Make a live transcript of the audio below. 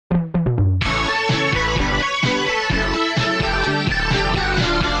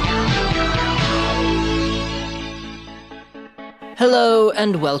Hello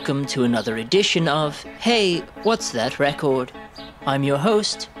and welcome to another edition of Hey, What's That Record? I'm your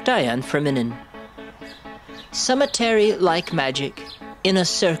host, Diane from Cemetery like magic, in a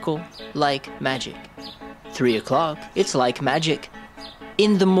circle like magic. 3 o'clock, it's like magic.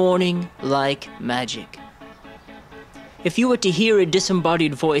 In the morning, like magic. If you were to hear a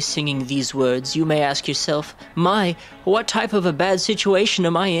disembodied voice singing these words, you may ask yourself, my, what type of a bad situation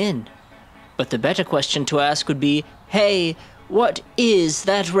am I in? But the better question to ask would be, hey, what is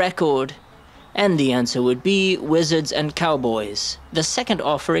that record? And the answer would be Wizards and Cowboys, the second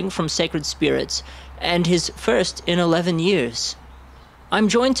offering from Sacred Spirits, and his first in 11 years. I'm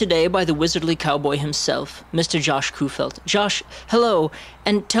joined today by the wizardly cowboy himself, Mr. Josh Kufeldt. Josh, hello,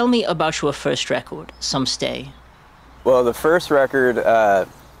 and tell me about your first record, Some Stay. Well, the first record,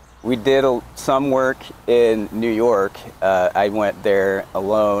 we did some work in New York. I went there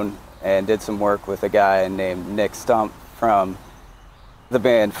alone and did some work with a guy named Nick Stump from the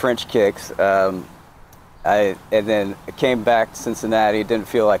band French Kicks. And then I came back to Cincinnati, didn't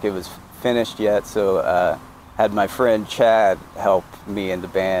feel like it was finished yet, so had my friend Chad help me in the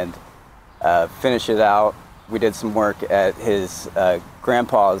band finish it out. We did some work at his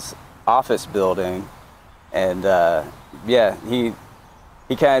grandpa's office building, and yeah, he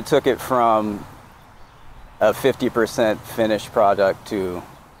kind of took it from a 50% finished product to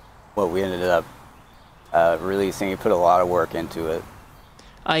what we ended up releasing. He put a lot of work into it.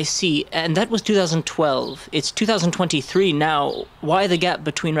 I see, and that was 2012. It's 2023 now. Why the gap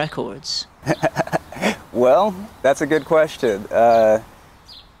between records? Well, that's a good question.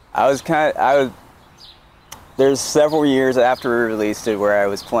 There's several years after we released it where I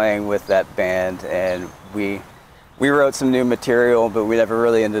was playing with that band, and we wrote some new material, but we never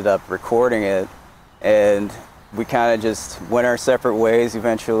really ended up recording it, and we kind of just went our separate ways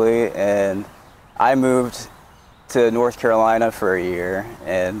eventually, and I moved to North Carolina for a year,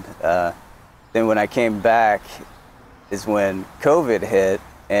 and then when I came back is when COVID hit,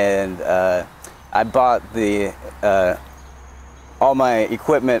 and I bought all my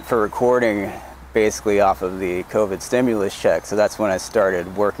equipment for recording basically off of the COVID stimulus check, so that's when I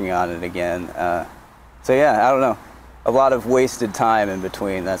started working on it again. So yeah, I don't know, a lot of wasted time in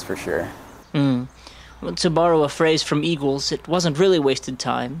between, that's for sure. Well, to borrow a phrase from Eagles, it wasn't really wasted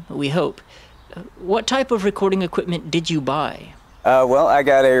time, we hope. What type of recording equipment did you buy? Well, I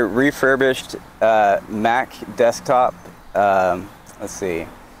got a refurbished Mac desktop. Let's see.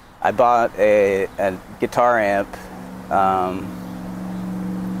 I bought a guitar amp. I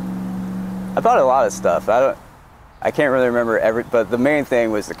bought a lot of stuff. I can't really remember but the main thing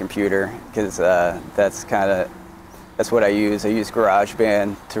was the computer, because that's what I use. I use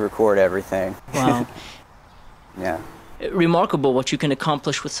GarageBand to record everything. Wow. Yeah. Remarkable what you can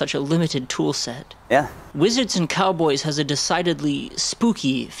accomplish with such a limited tool set. Yeah. Wizards and Cowboys has a decidedly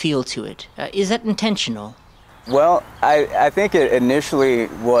spooky feel to it. Is that intentional? Well, I think it initially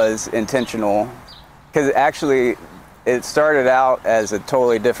was intentional, because actually it started out as a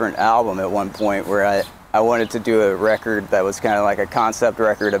totally different album at one point, where I wanted to do a record that was kind of like a concept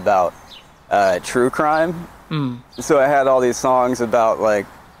record about true crime. So I had all these songs about like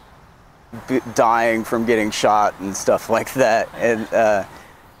dying from getting shot and stuff like that, and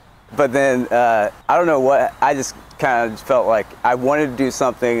but then I don't know what, I just kind of felt like I wanted to do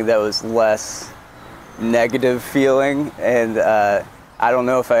something that was less negative feeling, and I don't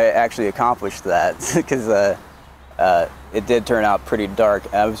know if I actually accomplished that, because it did turn out pretty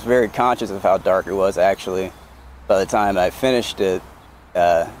dark. I was very conscious of how dark it was actually by the time I finished it,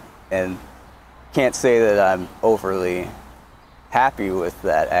 and can't say that I'm overly happy with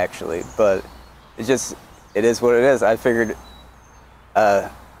that actually, but it is what it is. I figured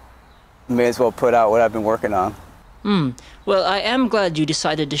may as well put out what I've been working on. Well, I am glad you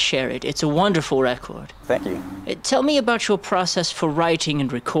decided to share it. It's a wonderful record. Thank you. Tell me about your process for writing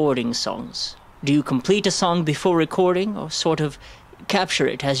and recording songs. Do you complete a song before recording, or sort of capture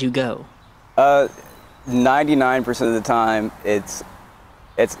it as you go? 99% of the time it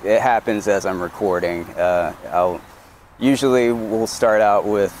happens as I'm recording. Usually we'll start out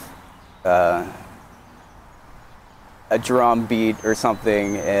with a drum beat or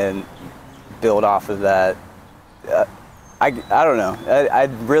something and build off of that. I don't know. I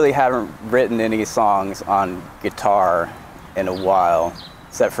really haven't written any songs on guitar in a while,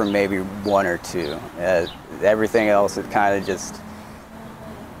 except for maybe one or two. Everything else, it kind of just,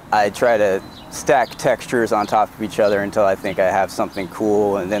 I try to stack textures on top of each other until I think I have something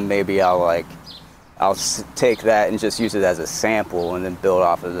cool, and then maybe I'll take that and just use it as a sample and then build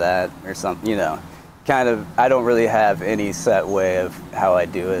off of that or something, you know. Kind of, I don't really have any set way of how I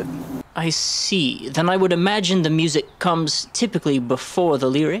do it. I see. Then I would imagine the music comes typically before the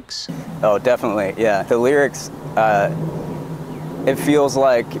lyrics? Oh, definitely, yeah. The lyrics, it feels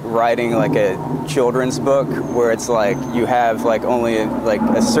like writing like a children's book where it's like you have like only like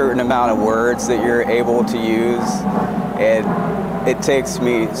a certain amount of words that you're able to use, and it takes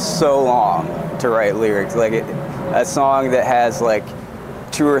me so long to write lyrics. Like a song that has like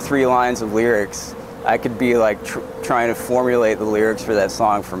 2 or 3 lines of lyrics, I could be like trying to formulate the lyrics for that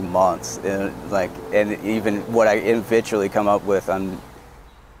song for months, and even what I eventually come up with, I'm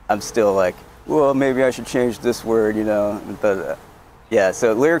still like, well, maybe I should change this word, you know. But yeah,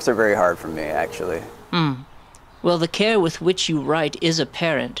 so lyrics are very hard for me, actually. Well, the care with which you write is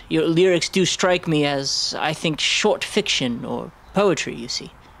apparent. Your lyrics do strike me as, I think, short fiction or poetry, you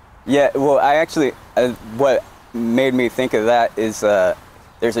see. Yeah, well, I actually, what made me think of that is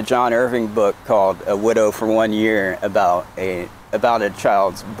there's a John Irving book called A Widow for 1 Year about a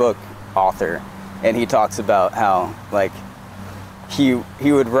child's book author, and he talks about how like he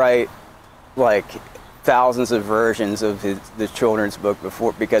would write like thousands of versions of the children's book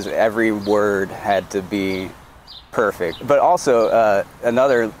before, because every word had to be perfect. But also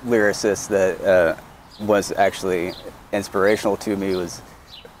another lyricist that was actually inspirational to me was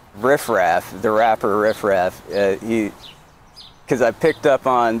Riff Raff, the rapper Riff Raff. Because I picked up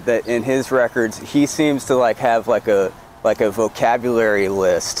on that in his records, he seems to like have like a vocabulary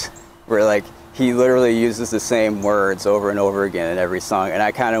list where like he literally uses the same words over and over again in every song. And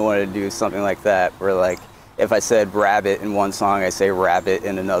I kind of wanted to do something like that, where like if I said rabbit in one song, I say rabbit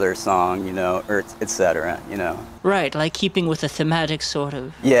in another song, you know, or etc. You know. Right, like keeping with a thematic sort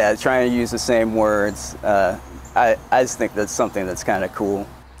of. Yeah, trying to use the same words. I just think that's something that's kind of cool.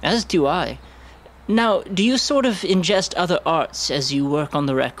 As do I. Now, do you sort of ingest other arts as you work on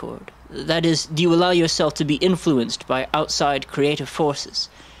the record? That is, do you allow yourself to be influenced by outside creative forces?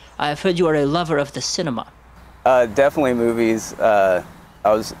 I've heard you are a lover of the cinema. Definitely movies. I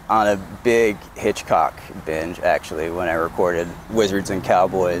was on a big Hitchcock binge, actually, when I recorded Wizards and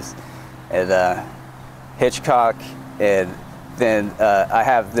Cowboys. And Hitchcock, and then I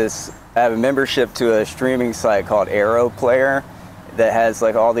have a membership to a streaming site called Arrow Player that has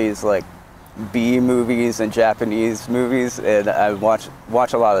like all these like B movies and Japanese movies, and I watch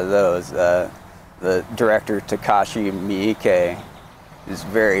a lot of those. The director Takashi Miike is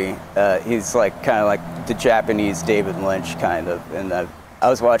very he's like kind of like the Japanese David Lynch kind of, and I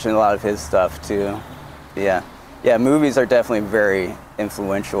was watching a lot of his stuff too. Yeah, movies are definitely very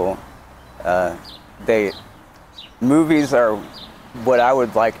influential. Movies are what I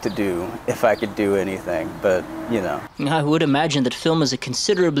would like to do if I could do anything, but you know. I would imagine that film is a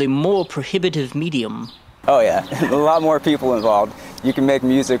considerably more prohibitive medium. Oh yeah, a lot more people involved. You can make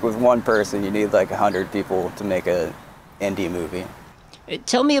music with one person. You need like 100 people to make an indie movie.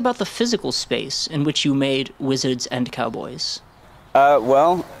 Tell me about the physical space in which you made Wizards and Cowboys.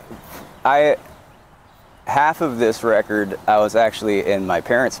 Well, half of this record I was actually in my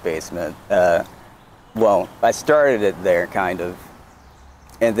parents' basement. Well, I started it there kind of,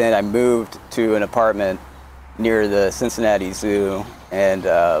 and then I moved to an apartment near the Cincinnati Zoo, and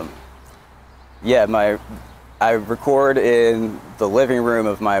I record in the living room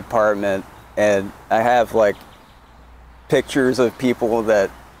of my apartment, and I have like pictures of people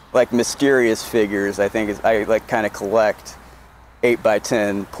that, like mysterious figures, I like kind of collect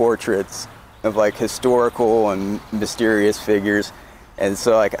 8x10 portraits of like historical and mysterious figures. And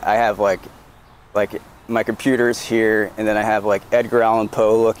so like I have like my computer's here, and then I have like Edgar Allan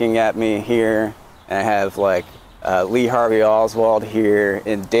Poe looking at me here, and I have like Lee Harvey Oswald here,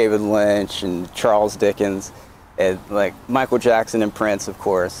 and David Lynch and Charles Dickens, and like Michael Jackson and Prince, of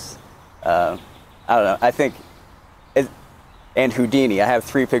course. I don't know, I think and Houdini. I have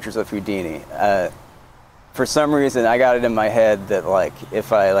 3 pictures of Houdini. For some reason I got it in my head that like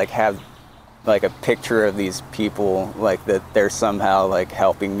if I like have like a picture of these people, like that they're somehow like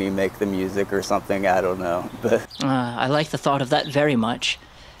helping me make the music or something. I don't know, but I like the thought of that very much.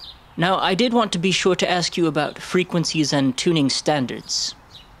 Now, I did want to be sure to ask you about frequencies and tuning standards.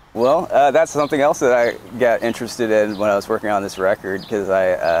 Well, that's something else that I got interested in when I was working on this record, because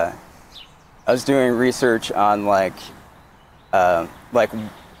I was doing research on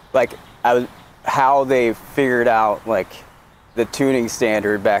how they figured out like the tuning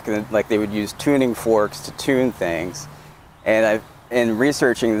standard back in like they would use tuning forks to tune things, and in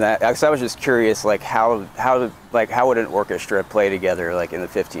researching that, because I was just curious like how would an orchestra play together like in the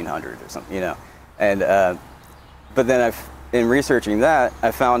 1500s or something, you know, and but then in researching that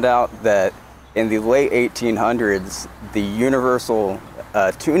I found out that in the late 1800s the universal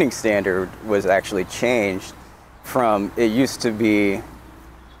tuning standard was actually changed from, it used to be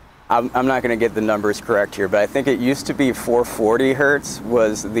I'm not going to get the numbers correct here, but I think it used to be 440 hertz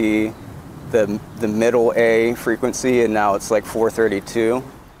was the middle A frequency, and now it's like 432.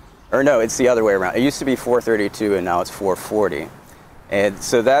 Or no, it's the other way around. It used to be 432, and now it's 440. And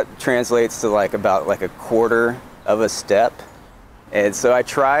so that translates to like about like a quarter of a step. And so I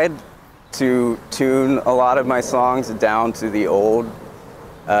tried to tune a lot of my songs down to the old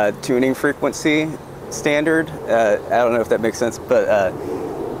tuning frequency standard. I don't know if that makes sense, but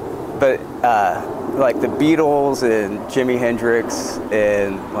like the Beatles and Jimi Hendrix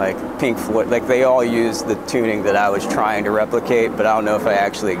and like Pink Floyd, like they all use the tuning that I was trying to replicate, but I don't know if I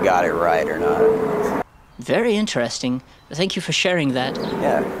actually got it right or not. Very interesting. Thank you for sharing that.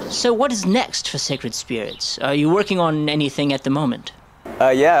 Yeah. So what is next for Sacred Spirits? Are you working on anything at the moment?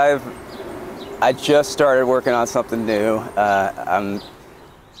 Yeah, I just started working on something new. I'm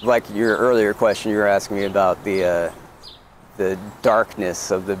like your earlier question, you were asking me about the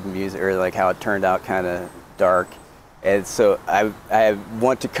darkness of the music, or like how it turned out kind of dark. And so I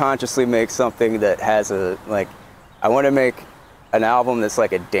want to consciously make something that has I want to make an album that's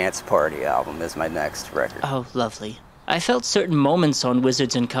like a dance party album is my next record. Oh, lovely. I felt certain moments on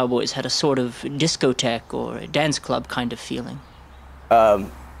Wizards and Cowboys had a sort of discotheque or a dance club kind of feeling.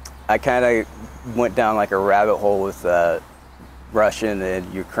 I kind of went down like a rabbit hole with Russian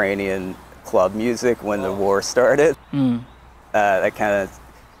and Ukrainian club music when the war started.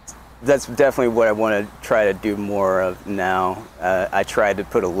 That's definitely what I want to try to do more of now. I tried to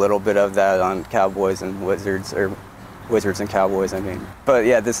put a little bit of that on Cowboys and Wizards, or Wizards and Cowboys, I mean. But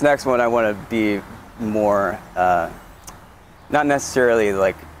yeah, this next one I want to be more, not necessarily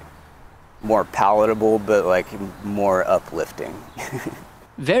like more palatable, but like more uplifting.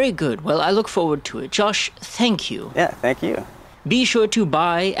 Very good. Well, I look forward to it. Josh, thank you. Yeah, thank you. Be sure to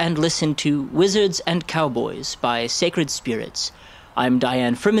buy and listen to Wizards and Cowboys by Sacred Spirits. I'm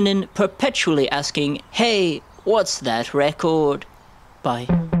Diane perpetually asking, hey, what's that record? Bye.